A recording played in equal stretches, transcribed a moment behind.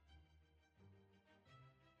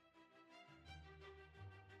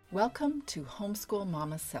Welcome to Homeschool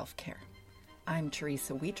Mama Self-Care. I'm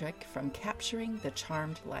Teresa Wiedrick from Capturing the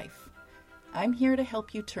Charmed Life. I'm here to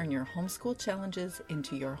help you turn your homeschool challenges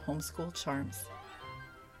into your homeschool charms.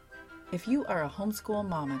 If you are a homeschool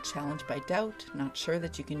mama challenged by doubt, not sure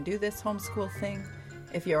that you can do this homeschool thing,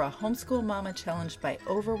 if you're a homeschool mama challenged by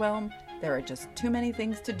overwhelm, there are just too many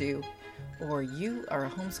things to do, or you are a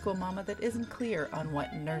homeschool mama that isn't clear on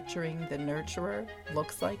what nurturing the nurturer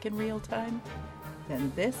looks like in real time,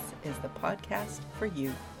 then this is the podcast for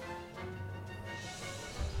you.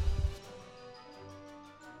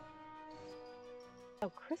 How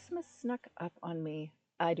Christmas snuck up on me,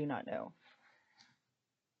 I do not know.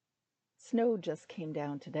 Snow just came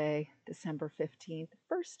down today, December 15th,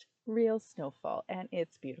 first real snowfall, and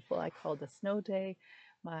it's beautiful. I called a snow day.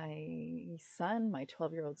 My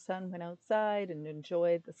 12-year-old son, went outside and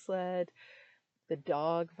enjoyed the sled. The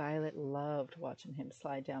dog, Violet, loved watching him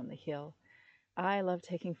slide down the hill. I love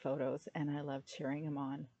taking photos and I love cheering him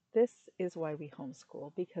on. This is why we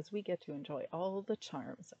homeschool, because we get to enjoy all the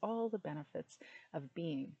charms, all the benefits of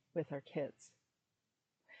being with our kids.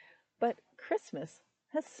 But Christmas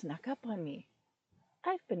has snuck up on me.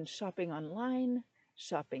 I've been shopping online,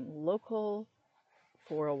 shopping local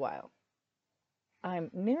for a while. I'm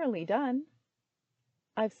nearly done.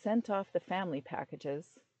 I've sent off the family packages.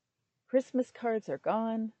 Christmas cards are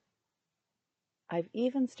gone. I've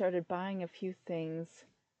even started buying a few things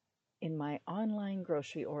in my online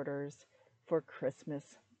grocery orders for Christmas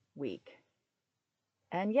week.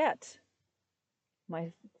 And yet,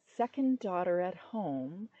 my second daughter at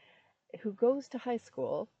home, who goes to high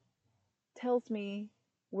school, tells me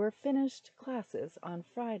we're finished classes on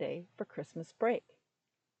Friday for Christmas break.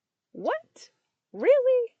 What?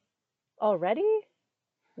 Really? Already?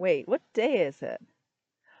 Wait, what day is it?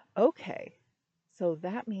 Okay. So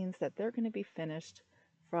that means that they're going to be finished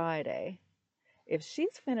Friday. If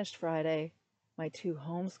she's finished Friday, my two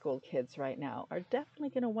homeschool kids right now are definitely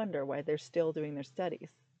going to wonder why they're still doing their studies.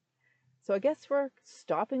 So I guess we're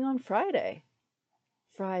stopping on Friday.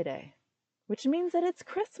 Friday, which means that it's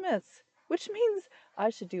Christmas, which means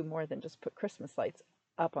I should do more than just put Christmas lights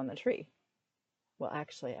up on the tree. Well,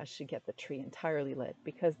 actually, I should get the tree entirely lit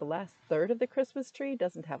because the last third of the Christmas tree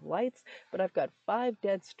doesn't have lights, but I've got 5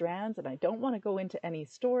 dead strands and I don't want to go into any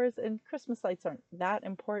stores, and Christmas lights aren't that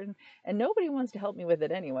important and nobody wants to help me with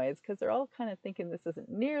it anyways because they're all kind of thinking this isn't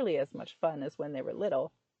nearly as much fun as when they were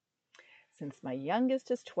little. Since my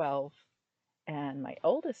youngest is 12 and my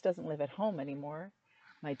oldest doesn't live at home anymore,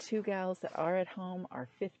 my 2 gals that are at home are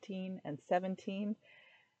 15 and 17.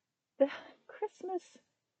 The Christmas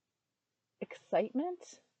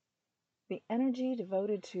excitement, the energy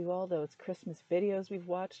devoted to all those Christmas videos we've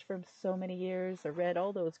watched for so many years, or read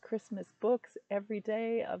all those Christmas books every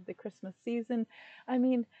day of the Christmas season. I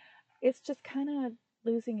mean, it's just kind of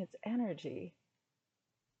losing its energy.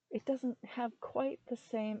 It doesn't have quite the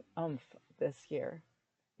same oomph this year.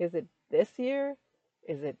 Is it this year?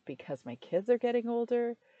 Is it because my kids are getting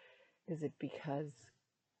older? Is it because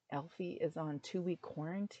Elfie is on 2-week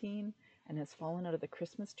quarantine and has fallen out of the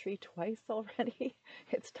Christmas tree twice already?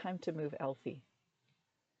 It's time to move Elfie.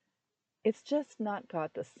 It's just not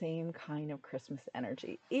got the same kind of Christmas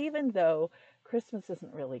energy, even though Christmas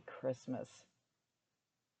isn't really Christmas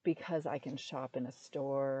because I can shop in a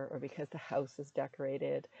store, or because the house is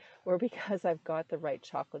decorated, or because I've got the right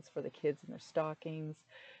chocolates for the kids in their stockings.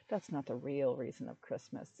 That's not the real reason of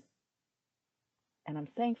Christmas. And I'm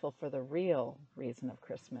thankful for the real reason of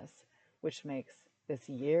Christmas, which makes this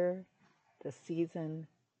year, the season,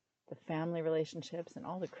 the family relationships, and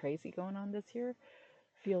all the crazy going on this year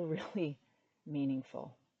feel really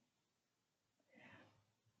meaningful.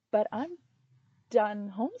 But I'm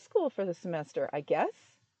done homeschool for the semester, I guess.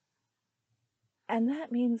 And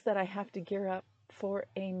that means that I have to gear up for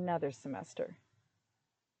another semester.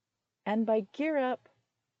 And by gear up,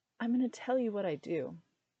 I'm going to tell you what I do.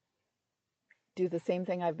 Do the same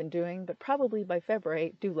thing I've been doing, but probably by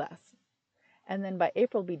February, do less. And then by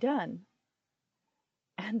April, be done.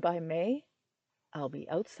 And by May, I'll be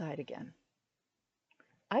outside again.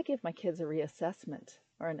 I give my kids a reassessment,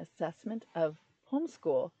 or an assessment of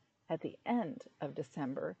homeschool, at the end of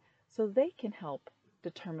December so they can help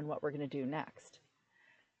determine what we're going to do next.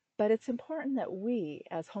 But it's important that we,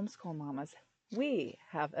 as homeschool mamas, we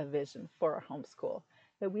have a vision for our homeschool,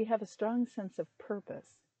 that we have a strong sense of purpose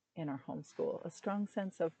in our homeschool, a strong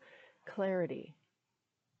sense of clarity,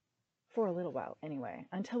 for a little while anyway,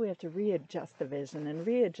 until we have to readjust the vision and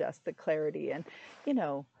readjust the clarity and,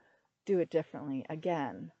 do it differently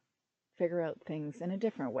again, figure out things in a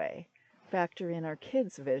different way, factor in our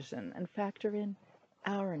kids' vision and factor in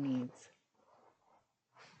our needs.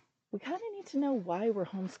 we kind of need to know why we're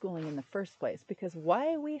homeschooling in the first place, because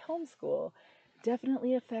why we homeschool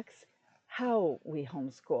definitely affects how we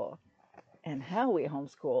homeschool. And how we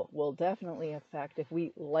homeschool will definitely affect if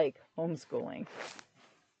we like homeschooling.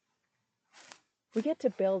 We get to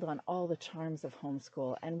build on all the charms of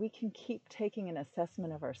homeschool, and we can keep taking an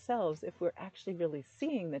assessment of ourselves if we're actually really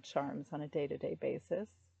seeing the charms on a day-to-day basis.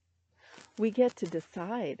 We get to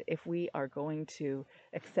decide if we are going to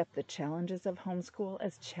accept the challenges of homeschool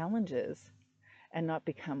as challenges and not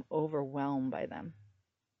become overwhelmed by them.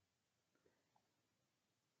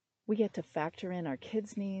 We get to factor in our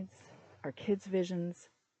kids' needs, our kids' visions.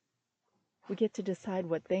 We get to decide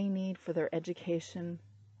what they need for their education.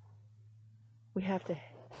 We have to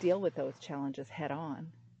deal with those challenges head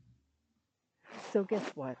on. So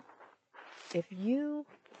guess what? If you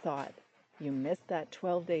thought you missed that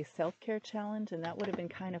 12-day self-care challenge and that would have been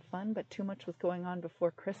kind of fun, but too much was going on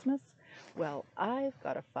before Christmas, well, I've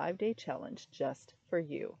got a 5-day challenge just for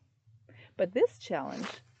you. But this challenge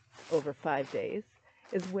over 5 days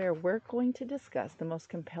is where we're going to discuss the most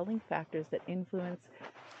compelling factors that influence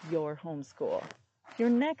your homeschool, your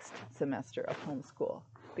next semester of homeschool,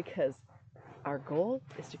 because our goal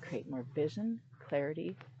is to create more vision,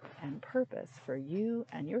 clarity, and purpose for you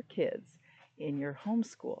and your kids in your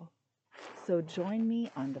homeschool. So join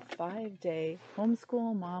me on the 5-day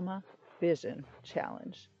Homeschool Mama Vision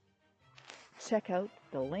Challenge. Check out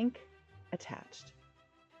the link attached.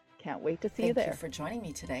 Can't wait to see you there. Thank you for joining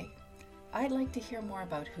me today. I'd like to hear more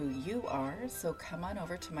about who you are, so come on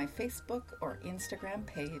over to my Facebook or Instagram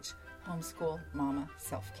page, Homeschool Mama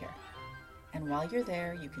Self-Care. And while you're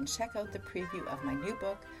there, you can check out the preview of my new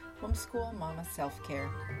book, Homeschool Mama Self-Care,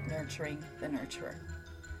 Nurturing the Nurturer.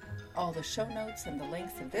 All the show notes and the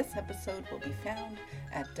links of this episode will be found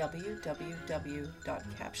at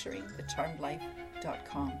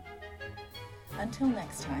www.capturingthecharmedlife.com. Until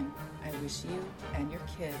next time, I wish you and your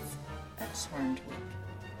kids a charmed week.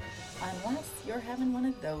 Unless you're having one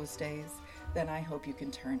of those days, then I hope you can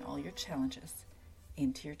turn all your challenges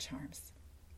into your charms.